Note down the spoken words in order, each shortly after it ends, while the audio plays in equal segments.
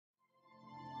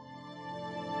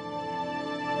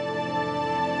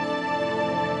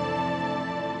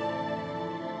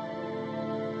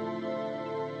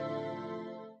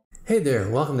Hey there,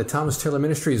 welcome to Thomas Taylor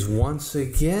Ministries once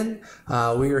again.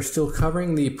 We are still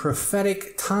covering the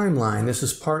prophetic timeline. This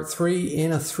is part 3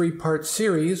 in a 3-part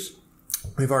series.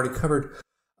 We've already covered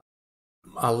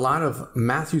a lot of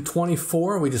Matthew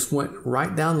 24. We just went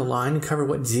right down the line and covered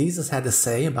what Jesus had to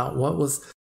say about what was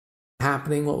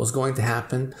happening, what was going to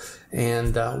happen,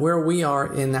 and where we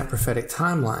are in that prophetic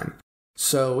timeline.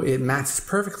 So it matches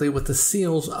perfectly with the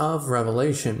seals of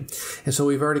Revelation. And so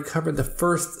we've already covered the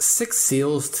first 6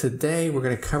 seals. Today we're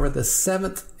going to cover the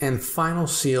 7th and final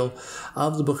seal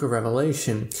of the book of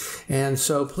Revelation. And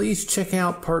so please check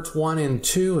out parts 1 and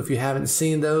 2 if you haven't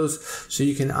seen those, so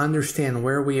you can understand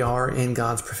where we are in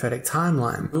God's prophetic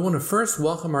timeline. We want to first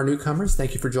welcome our newcomers.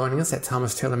 Thank you for joining us at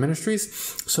Thomas Taylor Ministries.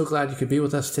 So glad you could be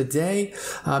with us today.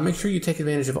 Make sure you take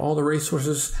advantage of all the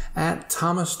resources at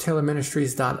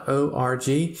thomastaylorministries.org.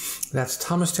 That's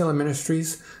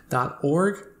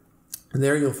thomastaylorministries.org.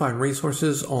 There you'll find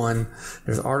resources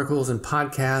there's articles and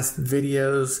podcasts,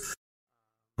 videos,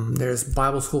 there's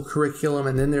Bible school curriculum,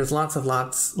 and then there's lots and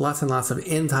lots of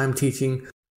end time teaching.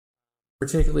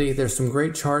 Particularly, there's some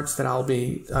great charts that I'll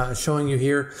be showing you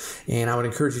here, and I would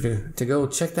encourage you to go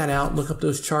check that out. Look up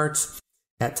those charts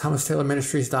at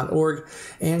thomastaylorministries.org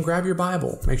and grab your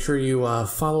Bible. Make sure you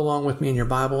follow along with me in your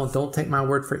Bible. Don't take my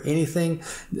word for anything.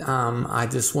 I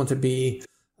just want to be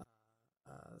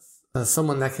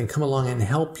someone that can come along and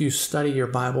help you study your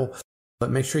Bible.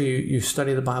 But make sure you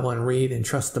study the Bible and read and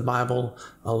trust the Bible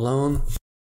alone.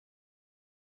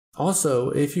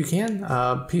 Also, if you can,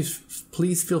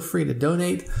 please feel free to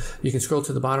donate. You can scroll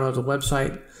to the bottom of the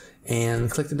website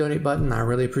and click the donate button. I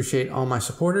really appreciate all my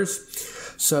supporters.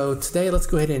 So today, let's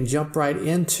go ahead and jump right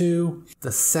into the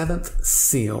 7th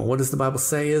seal. What does the Bible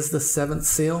say is the 7th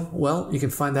seal? Well, you can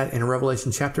find that in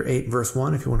Revelation chapter 8, verse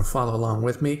 1, if you want to follow along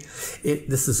with me.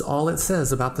 This is all it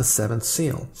says about the 7th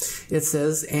seal. It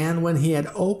says, "And when he had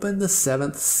opened the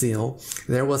 7th seal,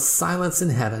 there was silence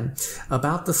in heaven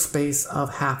about the space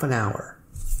of half an hour."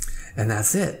 And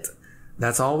that's it.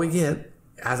 That's all we get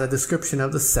as a description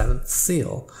of the 7th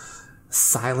seal.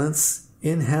 Silence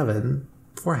in heaven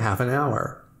for half an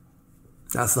hour.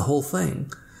 That's the whole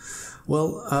thing.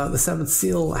 Well, the 7th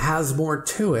seal has more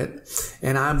to it,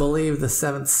 and I believe the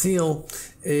 7th seal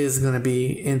is going to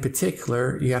be, in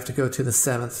particular, you have to go to the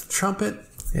 7th trumpet.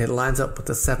 It lines up with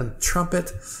the 7th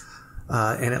trumpet,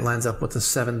 and it lines up with the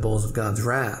 7 bowls of God's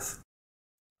wrath.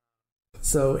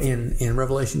 So in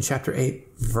Revelation chapter 8,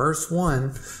 verse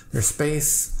 1, there's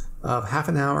space of half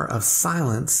an hour of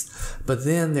silence, but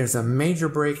then there's a major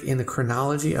break in the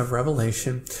chronology of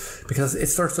Revelation because it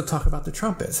starts to talk about the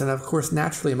trumpets. And of course,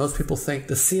 naturally, most people think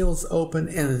the seals open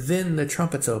and then the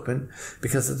trumpets open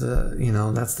because of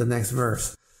that's the next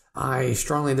verse. I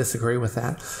strongly disagree with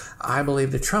that. I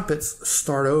believe the trumpets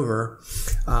start over.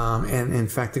 And in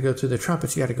fact, to go through the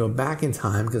trumpets, you got to go back in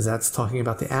time because that's talking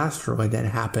about the asteroid that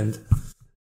happened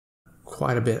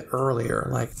quite a bit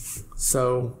earlier.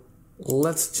 So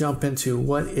let's jump into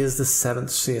what is the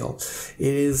 7th seal.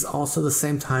 It is also the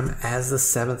same time as the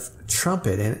 7th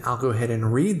trumpet, and I'll go ahead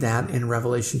and read that in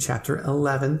Revelation chapter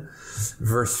 11,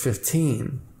 verse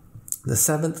 15. "The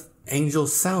 7th angel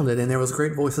sounded, and there was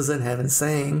great voices in heaven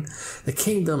saying, 'The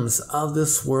kingdoms of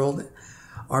this world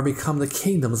are become the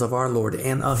kingdoms of our Lord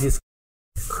and of his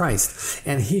Christ,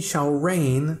 and he shall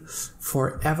reign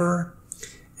forever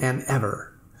and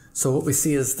ever.'" So what we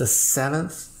see is the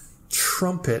 7th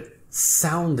trumpet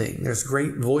sounding. There's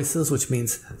great voices, which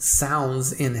means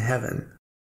sounds in heaven.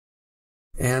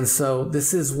 And so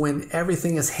this is when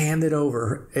everything is handed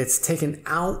over. It's taken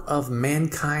out of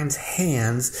mankind's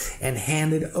hands and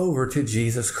handed over to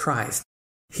Jesus Christ.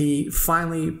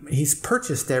 He's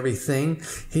purchased everything.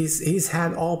 He's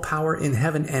had all power in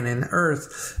heaven and in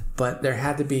earth, but there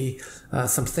had to be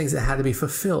some things that had to be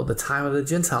fulfilled. The time of the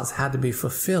Gentiles had to be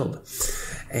fulfilled.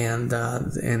 And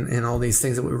all these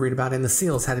things that we read about in the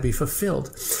seals had to be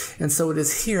fulfilled. And so it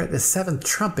is here at the 7th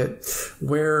trumpet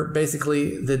where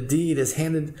basically the deed is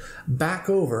handed back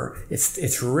over.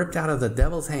 It's ripped out of the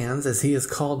devil's hands, as he is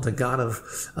called the God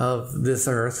of this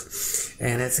earth.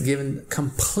 And it's given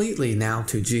completely now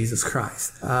to Jesus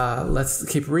Christ. Let's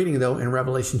keep reading though. In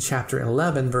Revelation chapter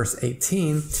 11, verse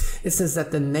 18, it says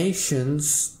that the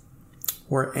nations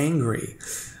were angry,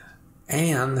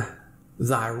 and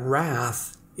thy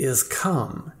wrath is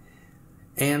come,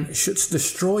 and shouldst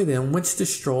destroy them which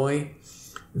destroy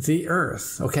the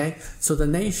earth. Okay, so the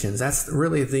nations, that's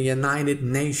really the United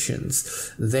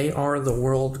Nations. They are the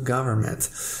world government,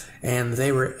 and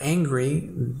they were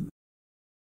angry.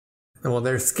 Well,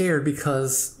 they're scared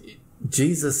because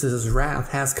Jesus' wrath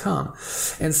has come.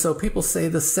 And so people say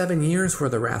the 7 years were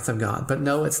the wrath of God. But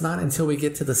no, it's not until we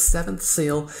get to the 7th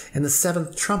seal and the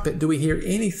 7th trumpet do we hear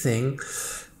anything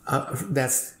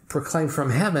that's proclaimed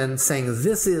from heaven saying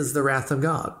this is the wrath of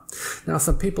God. Now,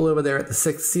 some people over there at the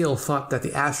 6th seal thought that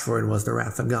the asteroid was the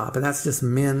wrath of God, but that's just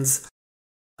men's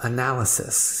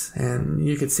analysis. And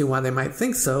you could see why they might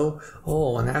think so.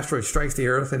 Oh, an asteroid strikes the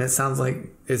earth and it sounds like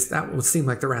that would seem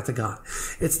like the wrath of God.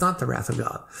 It's not the wrath of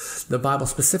God. The Bible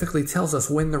specifically tells us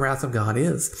when the wrath of God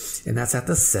is, and that's at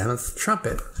the 7th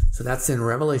trumpet. So that's in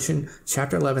Revelation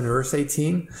chapter 11, verse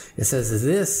 18. It says,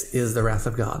 this is the wrath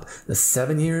of God. The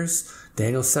 7 years,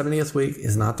 Daniel's 70th week,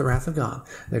 is not the wrath of God.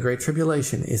 The Great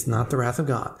Tribulation is not the wrath of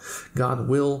God. God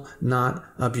will not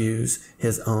abuse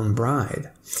his own bride.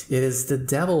 It is the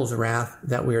devil's wrath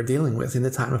that we are dealing with in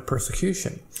the time of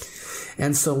persecution.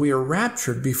 And so we are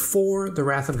raptured before the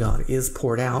wrath of God is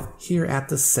poured out here at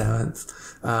the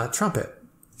 7th trumpet.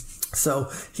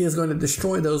 So he is going to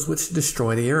destroy those which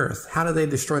destroy the earth. How do they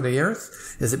destroy the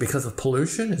earth? Is it because of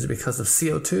pollution? Is it because of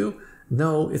CO2?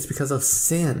 No, it's because of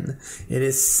sin. It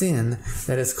is sin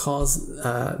that has caused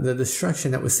the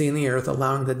destruction that we see in the earth,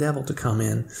 allowing the devil to come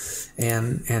in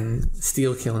and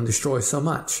steal, kill, and destroy so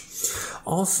much.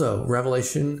 Also,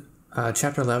 Revelation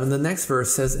chapter 11, the next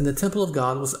verse says, and the temple of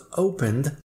God was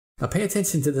opened. Now pay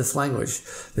attention to this language.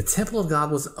 The temple of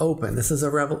God was open. This is a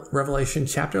Revelation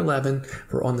chapter 11.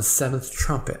 We're on the 7th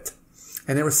trumpet.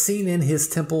 And there was seen in his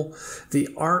temple the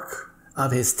ark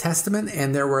of his testament,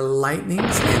 and there were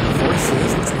lightnings and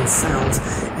voices, which means sounds,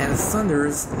 and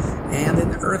thunders, and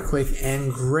an earthquake,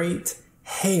 and great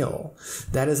hail.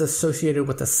 That is associated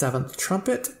with the 7th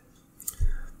trumpet.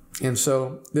 And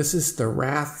so this is the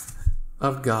wrath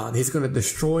of God. He's going to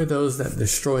destroy those that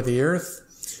destroy the earth.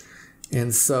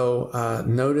 And so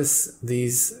notice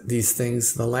these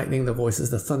things, the lightning, the voices,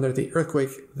 the thunder, the earthquake,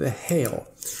 the hail.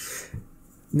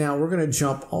 Now we're going to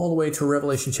jump all the way to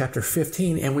Revelation chapter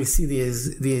 15, and we see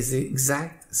these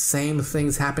exact same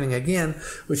things happening again,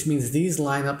 which means these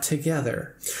line up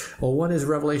together. Well, what is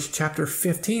Revelation chapter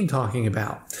 15 talking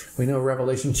about? We know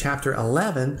Revelation chapter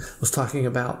 11 was talking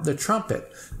about the trumpet.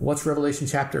 What's Revelation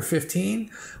chapter 15?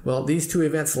 Well, these two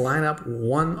events line up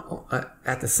one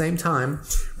at the same time.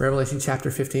 Revelation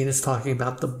chapter 15 is talking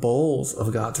about the bowls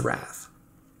of God's wrath.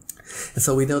 And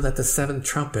so we know that the 7th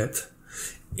trumpet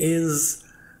is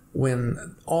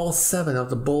when all 7 of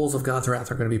the bowls of God's wrath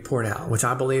are going to be poured out, which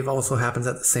I believe also happens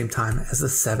at the same time as the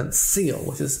 7th seal,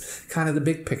 which is kind of the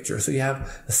big picture. So you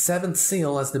have the 7th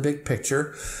seal as the big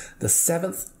picture, the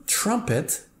 7th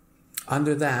trumpet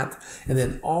under that, and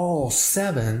then all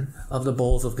 7 of the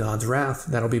bowls of God's wrath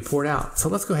that'll be poured out. So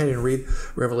let's go ahead and read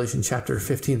Revelation chapter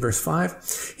 15, verse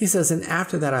 5. He says, and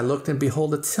after that I looked, and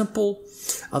behold, the temple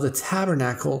of the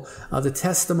tabernacle of the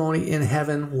testimony in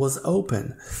heaven was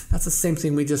open. That's the same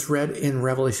thing we just read in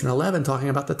Revelation 11, talking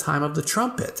about the time of the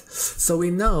trumpet. So we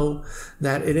know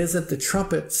that it isn't the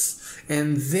trumpets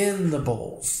and then the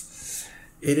bowls.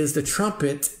 It is the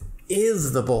trumpet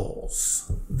is the bowls.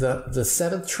 The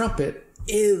 7th trumpet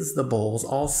is the bowls.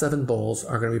 All 7 bowls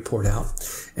are going to be poured out.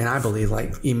 And I believe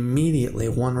like immediately,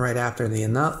 one right after the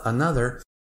another,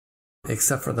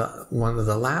 except for one of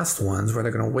the last ones where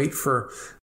they're going to wait for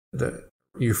the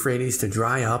Euphrates to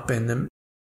dry up, and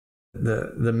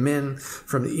the men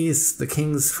from the east, the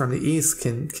kings from the east,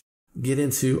 can get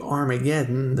into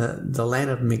Armageddon, the land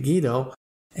of Megiddo,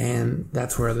 and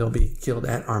that's where they'll be killed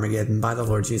at Armageddon by the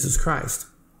Lord Jesus Christ.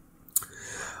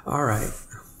 All right.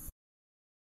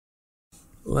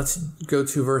 Let's go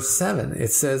to verse 7.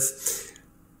 It says,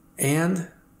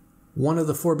 and one of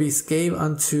the 4 beasts gave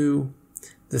unto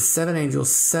the 7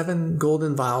 angels 7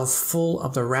 golden vials full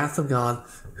of the wrath of God,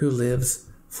 who lives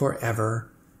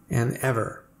forever and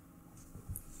ever.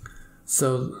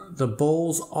 So the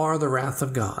bowls are the wrath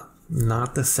of God,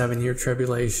 not the 7-year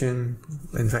tribulation.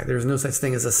 In fact, there's no such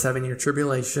thing as a 7-year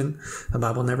tribulation. The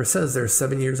Bible never says there's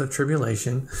 7 years of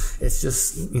tribulation. It's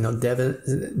just,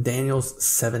 Daniel's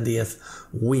 70th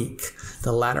week.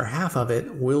 The latter half of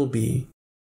it will be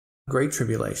Great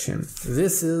Tribulation.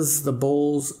 This is the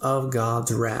bowls of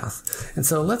God's wrath. And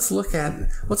so let's look at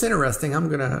what's interesting. I'm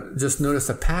going to just notice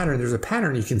a pattern. There's a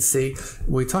pattern you can see.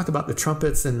 We talked about the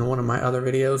trumpets in one of my other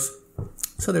videos.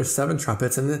 So there's 7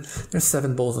 trumpets, and then there's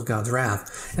 7 bowls of God's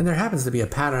wrath. And there happens to be a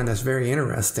pattern that's very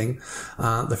interesting.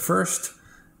 The first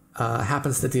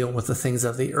happens to deal with the things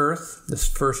of the earth, this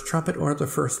first trumpet or the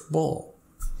first bowl.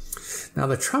 Now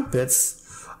the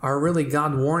trumpets are really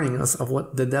God warning us of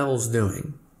what the devil's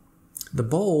doing. The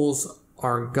bowls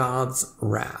are God's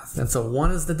wrath. And so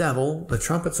one is the devil. The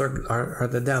trumpets are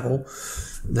the devil,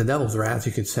 the devil's wrath,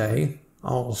 you could say.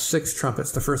 all 6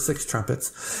 trumpets, the first 6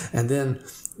 trumpets. And then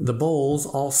the bowls,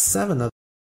 all 7 of them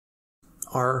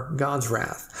are God's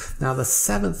wrath. Now the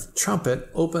 7th trumpet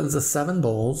opens the 7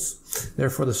 bowls.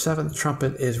 Therefore the 7th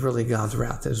trumpet is really God's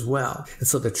wrath as well. And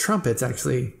so the trumpets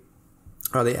actually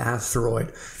are the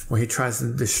asteroid, where he tries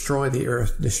to destroy the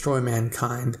earth, destroy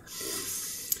mankind.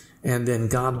 And then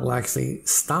God will actually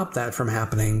stop that from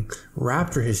happening,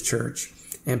 rapture his church,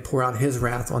 and pour out his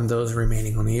wrath on those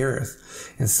remaining on the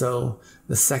earth. And so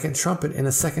the 2nd trumpet in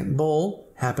the 2nd bowl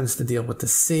happens to deal with the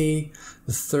sea.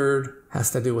 The 3rd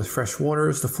has to do with fresh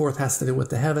waters. The 4th has to do with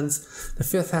the heavens. The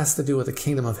 5th has to do with the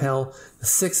kingdom of hell. The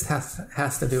 6th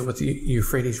has to do with the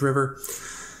Euphrates River.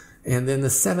 And then the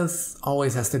 7th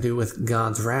always has to do with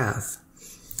God's wrath.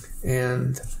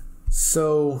 And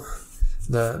so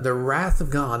the wrath of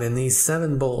God in these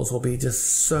 7 bowls will be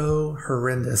just so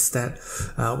horrendous that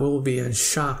we will be in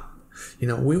shock.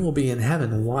 We will be in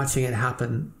heaven watching it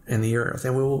happen in the earth,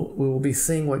 and we will be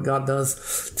seeing what God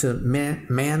does to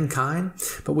mankind,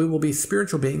 but we will be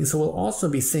spiritual beings, so we'll also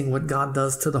be seeing what God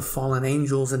does to the fallen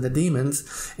angels and the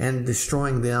demons, and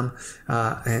destroying them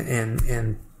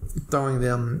and throwing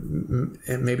them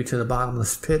maybe to the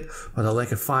bottomless pit or the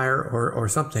lake of fire or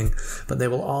something, but they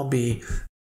will all be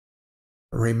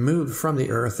removed from the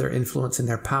earth, their influence and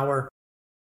their power.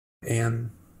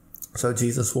 And so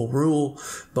Jesus will rule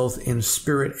both in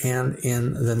spirit and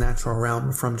in the natural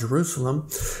realm from Jerusalem.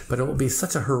 But it will be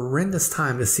such a horrendous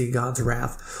time to see God's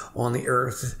wrath on the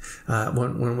earth.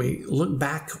 When we look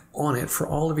back on it for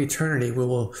all of eternity,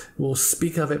 we'll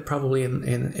speak of it probably in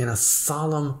a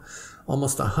solemn,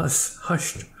 almost a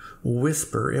hushed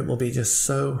whisper. It will be just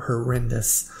so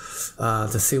horrendous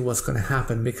to see what's going to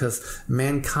happen, because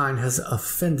mankind has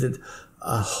offended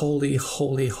a holy,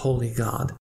 holy, holy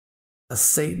God.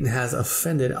 Satan has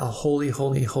offended a holy,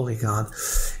 holy, holy God.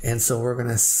 And so we're going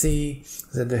to see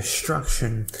the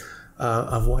destruction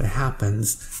of what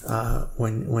happens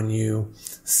when you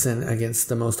sin against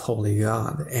the most holy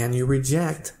God and you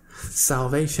reject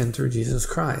salvation through Jesus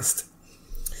Christ.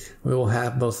 We will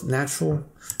have both natural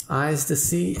eyes to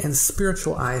see and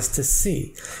spiritual eyes to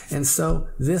see. And so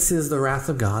this is the wrath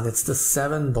of God. It's the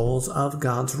 7 bowls of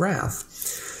God's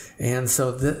wrath. And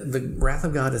so the wrath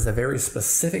of God is a very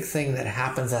specific thing that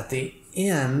happens at the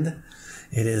end.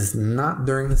 It is not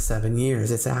during the 7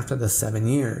 years. It's after the 7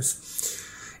 years.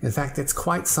 In fact, it's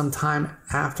quite some time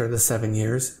after the 7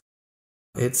 years.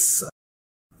 It's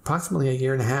approximately a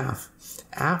year and a half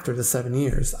after the 7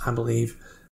 years, I believe,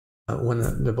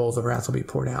 when the bowls of wrath will be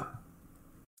poured out.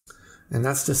 And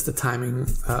that's just the timing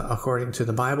according to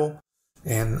the Bible.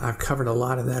 And I've covered a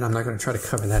lot of that. I'm not going to try to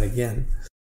cover that again.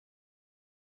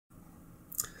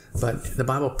 But the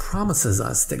Bible promises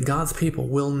us that God's people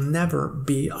will never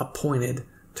be appointed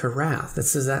to wrath. It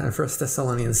says that in 1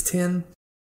 Thessalonians 10.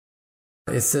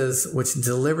 It says, which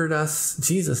delivered us,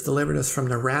 Jesus delivered us from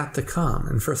the wrath to come.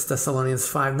 In 1 Thessalonians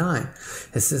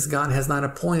 5:9, it says, God has not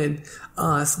appointed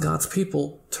us, God's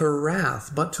people, to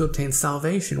wrath, but to obtain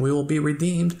salvation. We will be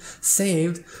redeemed,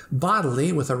 saved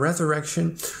bodily with a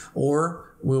resurrection,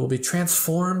 or we will be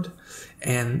transformed,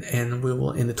 and we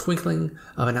will, in the twinkling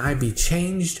of an eye, be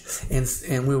changed,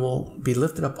 and we will be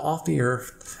lifted up off the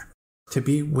earth to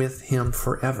be with him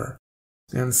forever.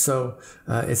 And so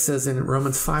it says in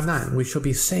Romans 5:9, we shall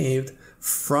be saved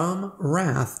from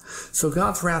wrath. So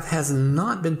God's wrath has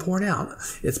not been poured out.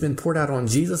 It's been poured out on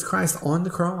Jesus Christ on the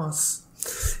cross.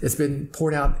 It's been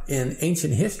poured out in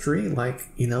ancient history, like,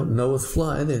 Noah's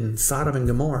flood and Sodom and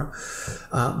Gomorrah.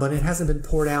 But it hasn't been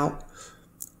poured out,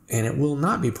 and it will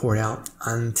not be poured out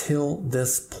until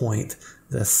this point,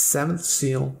 the 7th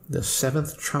seal, the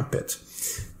 7th trumpet,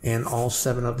 and all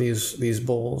 7 of these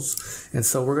bowls. And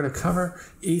so we're going to cover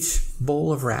each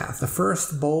bowl of wrath. The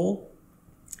first bowl,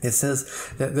 it says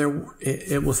that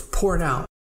it was poured out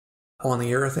on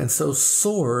the earth, and so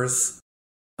sores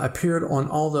appeared on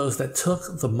all those that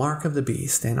took the mark of the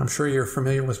beast. And I'm sure you're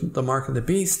familiar with the mark of the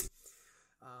beast.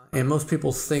 And most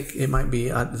people think it might be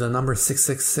the number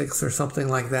 666 or something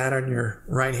like that on your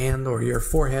right hand or your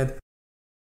forehead.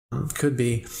 Could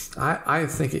be. I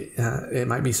think it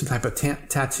might be some type of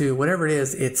tattoo. Whatever it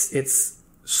is, it's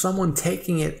someone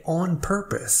taking it on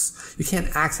purpose. You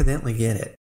can't accidentally get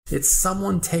it. It's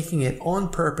someone taking it on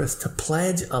purpose to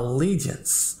pledge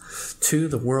allegiance to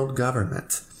the world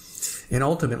government. And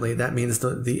ultimately, that means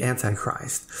the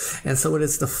Antichrist. And so it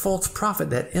is the false prophet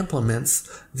that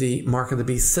implements the mark of the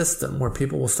beast system, where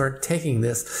people will start taking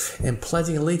this and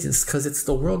pledging allegiance because it's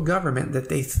the world government that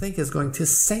they think is going to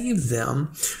save them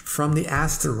from the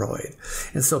asteroid.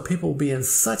 And so people will be in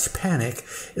such panic,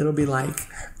 it'll be like,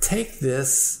 take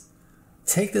this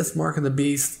mark of the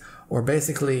beast, or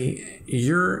basically,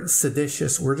 you're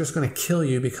seditious. We're just going to kill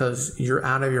you because you're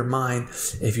out of your mind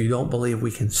if you don't believe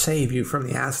we can save you from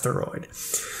the asteroid.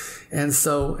 And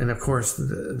so, and of course,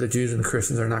 the Jews and the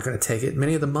Christians are not going to take it.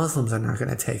 Many of the Muslims are not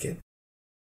going to take it.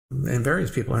 And various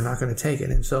people are not going to take it.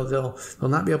 And so they'll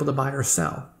not be able to buy or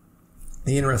sell.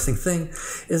 The interesting thing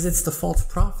is it's the false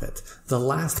prophet, the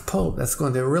last pope, that's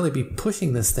going to really be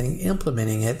pushing this thing,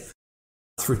 implementing it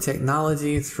through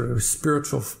technology, through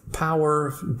spiritual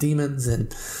power, demons,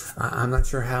 and I'm not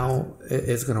sure how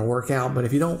it's going to work out. But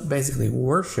if you don't basically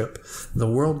worship the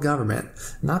world government,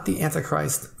 not the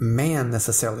Antichrist man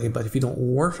necessarily, but if you don't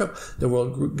worship the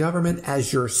world government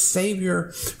as your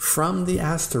savior from the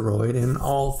asteroid and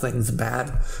all things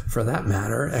bad for that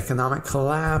matter, economic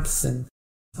collapse and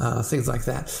things like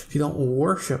that. If you don't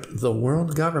worship the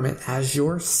world government as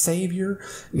your savior,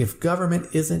 if government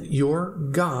isn't your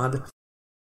God,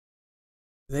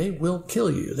 they will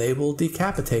kill you. They will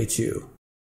decapitate you.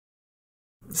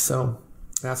 So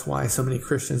that's why so many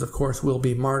Christians, of course, will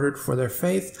be martyred for their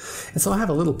faith. And so I have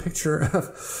a little picture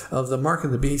of the mark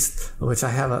of the beast, which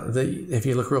I have, if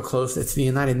you look real close, it's the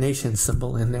United Nations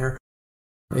symbol in there.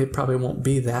 It probably won't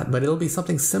be that, but it'll be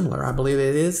something similar. I believe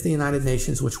it is the United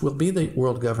Nations, which will be the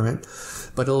world government,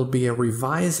 but it'll be a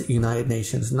revised United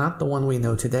Nations, not the one we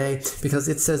know today, because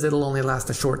it says it'll only last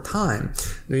a short time.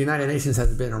 The United Nations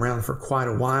has been around for quite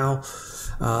a while,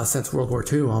 since World War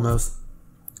II almost.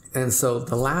 And so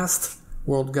the last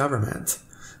world government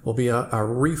will be a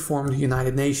reformed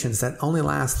United Nations that only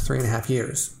lasts 3.5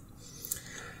 years.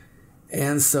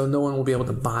 And so no one will be able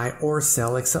to buy or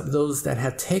sell except those that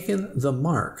have taken the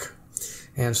mark.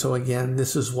 And so again,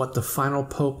 this is what the final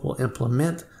pope will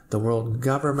implement. The world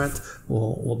government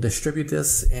will distribute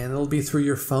this, and it'll be through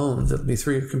your phones, it'll be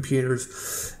through your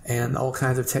computers, and all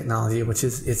kinds of technology, which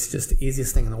is, it's just the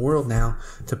easiest thing in the world now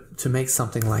to make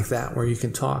something like that, where you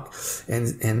can talk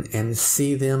and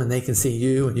see them, and they can see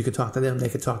you, and you can talk to them, they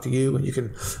can talk to you, and you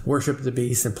can worship the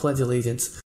beast and pledge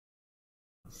allegiance.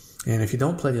 And if you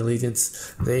don't pledge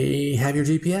allegiance, they have your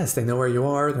GPS. They know where you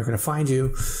are. They're going to find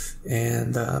you.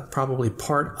 And probably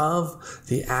part of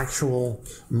the actual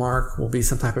mark will be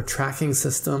some type of tracking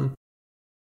system,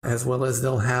 as well as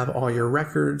they'll have all your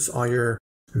records, all your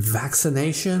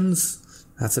vaccinations.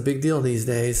 That's a big deal these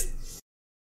days.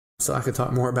 So I could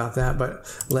talk more about that,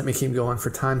 but let me keep going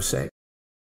for time's sake.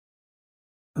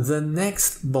 The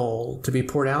next bowl to be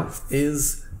poured out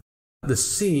is the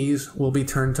seas will be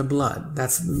turned to blood.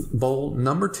 That's bowl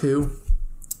number 2.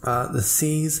 The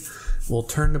seas will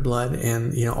turn to blood,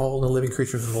 and all the living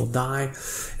creatures will die.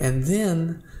 And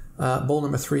then bowl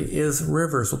number 3 is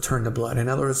rivers will turn to blood. In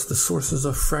other words, the sources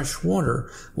of fresh water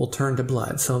will turn to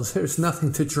blood. So there's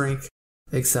nothing to drink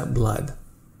except blood.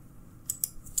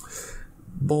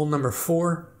 Bowl number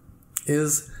 4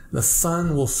 is the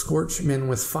sun will scorch men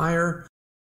with fire.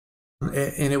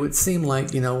 And it would seem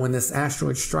like, when this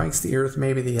asteroid strikes the Earth,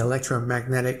 maybe the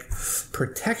electromagnetic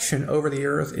protection over the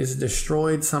Earth is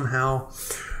destroyed somehow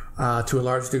to a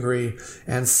large degree.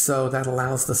 And so that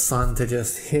allows the sun to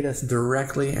just hit us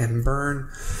directly and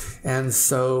burn. And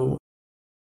so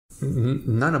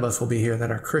none of us will be here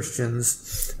that are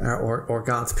Christians or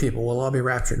God's people. We'll all be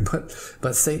raptured.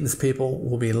 But Satan's people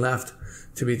will be left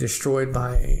to be destroyed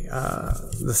by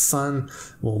the sun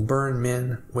will burn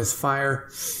men with fire.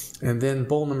 And then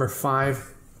bowl number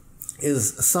 5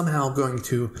 is somehow going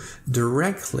to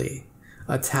directly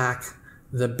attack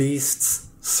the beast's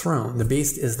throne. The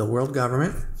beast is the world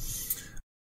government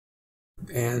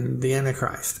and the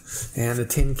Antichrist and the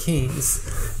 10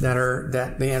 kings that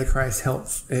the Antichrist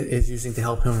is using to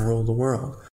help him rule the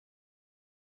world.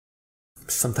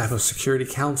 Some type of security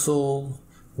council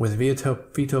with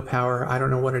veto power. I don't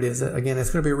know what it is. Again,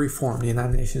 it's going to be reformed. The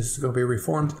United Nations is going to be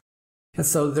reformed. And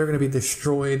so they're going to be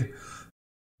destroyed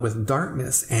with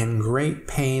darkness and great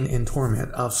pain and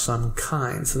torment of some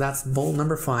kind. So that's bowl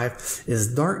number 5,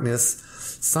 is darkness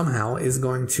somehow is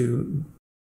going to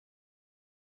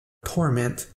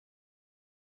torment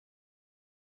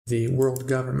the world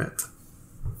government.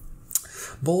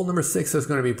 Bowl number 6 is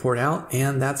going to be poured out,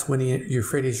 and that's when the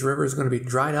Euphrates River is going to be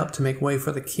dried up to make way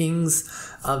for the kings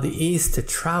of the east to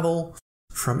travel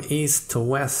from east to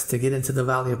west to get into the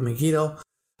valley of Megiddo,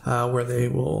 where they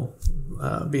will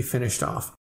be finished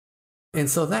off. And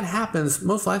so that happens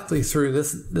most likely through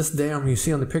this dam you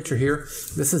see on the picture here.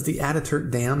 This is the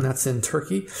Ataturk Dam that's in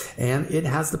Turkey, and it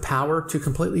has the power to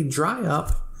completely dry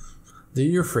up the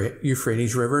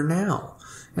Euphrates River now.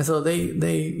 And so they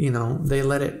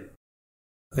let it,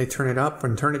 they turn it up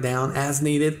and turn it down as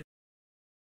needed.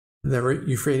 the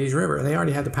Euphrates River. They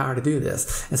already had the power to do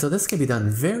this. And so this can be done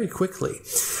very quickly.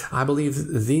 I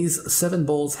believe these 7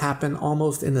 bowls happen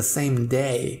almost in the same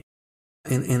day,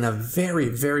 in a very,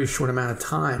 very short amount of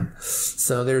time.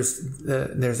 So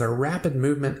there's a rapid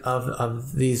movement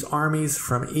of these armies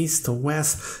from east to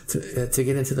west to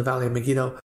get into the Valley of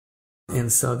Megiddo.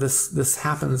 And so this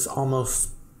happens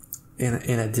almost in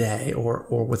a day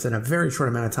or within a very short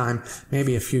amount of time,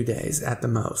 maybe a few days at the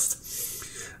most.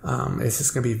 It's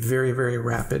just going to be very, very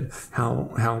rapid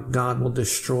how God will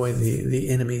destroy the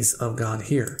enemies of God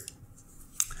here.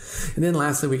 And then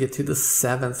lastly, we get to the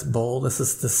 7th bowl. This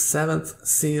is the 7th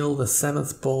seal, the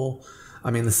 7th bowl. the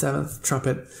 7th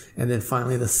trumpet. And then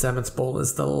finally, the 7th bowl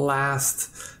is the last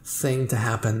thing to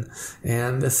happen.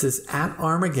 And this is at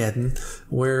Armageddon,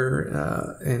 where,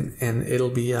 and it'll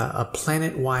be a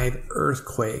planet-wide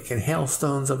earthquake, and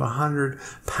hailstones of 100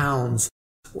 pounds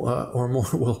or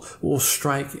more will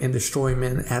strike and destroy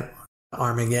men at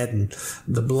Armageddon.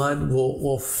 The blood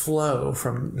will flow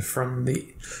from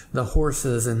the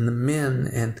horses and the men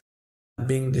and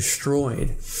being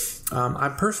destroyed.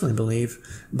 I personally believe,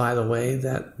 by the way,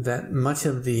 that much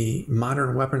of the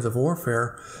modern weapons of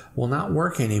warfare will not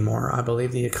work anymore. I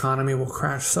believe the economy will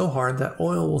crash so hard that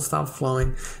oil will stop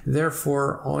flowing.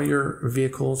 Therefore, all your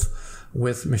vehicles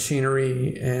with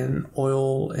machinery and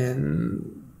oil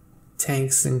and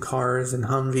tanks and cars and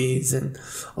Humvees and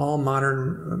all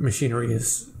modern machinery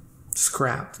is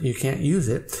scrapped. You can't use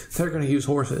it. They're going to use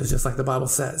horses, just like the Bible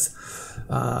says.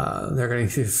 They're going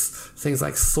to use things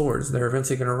like swords. They're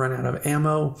eventually going to run out of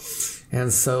ammo,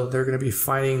 and so they're going to be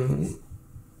fighting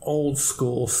old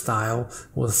school style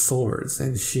with swords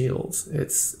and shields.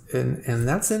 And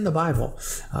that's in the Bible.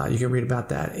 You can read about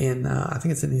that in I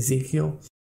think it's in Ezekiel.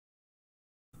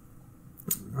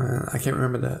 I can't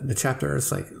remember the chapter.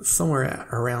 It's like somewhere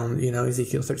around,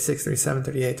 Ezekiel 36, 37,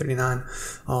 38, 39,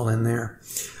 all in there.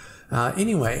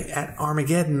 Anyway, at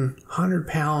Armageddon, 100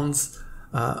 pounds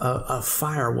of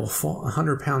fire will fall,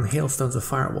 100-pound hailstones of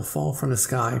fire will fall from the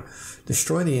sky,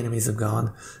 destroy the enemies of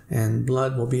God, and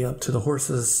blood will be up to the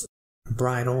horse's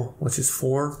bridle, which is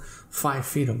 5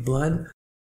 feet of blood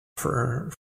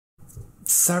for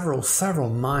several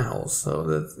miles.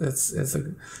 So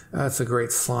it's a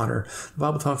great slaughter. The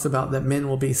Bible talks about that men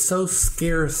will be so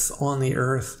scarce on the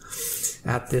earth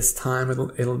at this time.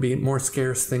 It'll be more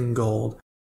scarce than gold.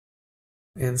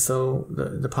 And so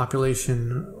the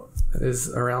population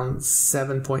is around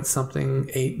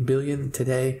 8 billion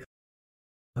today.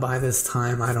 By this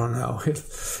time, I don't know.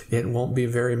 It won't be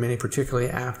very many, particularly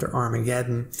after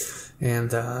Armageddon.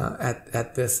 And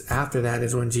after that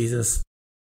is when Jesus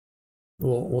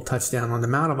will touch down on the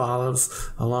Mount of Olives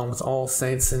along with all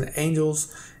saints and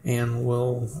angels, and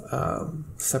will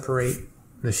separate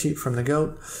the sheep from the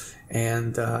goat,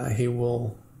 and he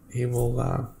will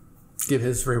give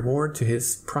his reward to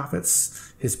his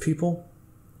prophets, his people.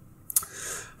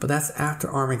 But that's after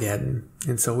Armageddon.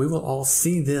 And so we will all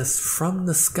see this from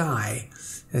the sky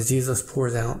as Jesus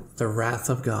pours out the wrath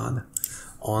of God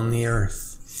on the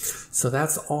earth. So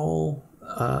that's all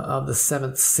of the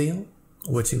 7th seal,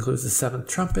 which includes the 7th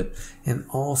trumpet and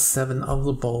all 7 of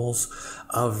the bowls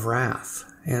of wrath.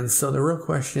 And so the real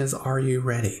question is, are you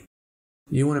ready?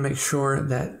 You want to make sure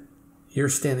that you're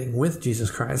standing with Jesus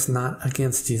Christ, not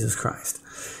against Jesus Christ.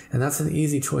 And that's an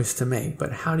easy choice to make.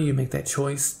 But how do you make that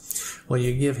choice? Well,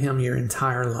 you give him your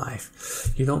entire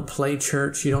life. You don't play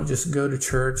church. You don't just go to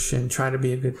church and try to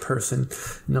be a good person.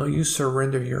 No, you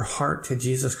surrender your heart to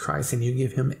Jesus Christ and you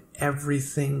give him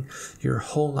everything, your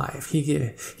whole life. He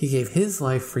gave his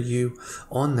life for you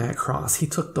on that cross. He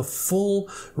took the full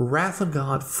wrath of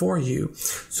God for you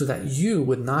so that you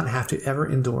would not have to ever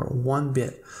endure one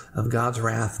bit of God's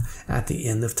wrath at the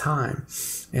end of time.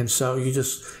 And so you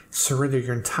just surrender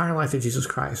your entire life to Jesus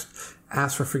Christ.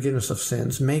 Ask for forgiveness of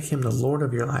sins. Make him the Lord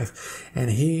of your life,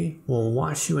 and he will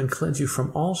wash you and cleanse you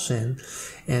from all sin.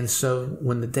 And so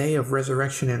when the day of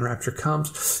resurrection and rapture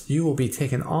comes, you will be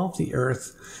taken off the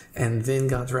earth, and then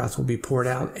God's wrath will be poured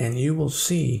out, and you will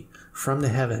see from the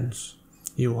heavens.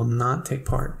 You will not take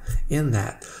part in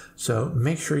that. So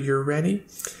make sure you're ready.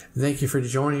 Thank you for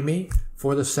joining me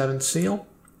for the 7th seal.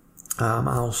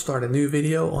 I'll start a new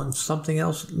video on something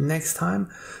else next time.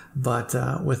 But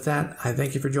with that, I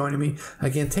thank you for joining me.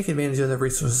 Again, take advantage of the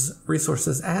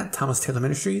resources at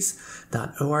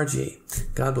thomastaylorministries.org.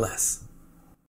 God bless.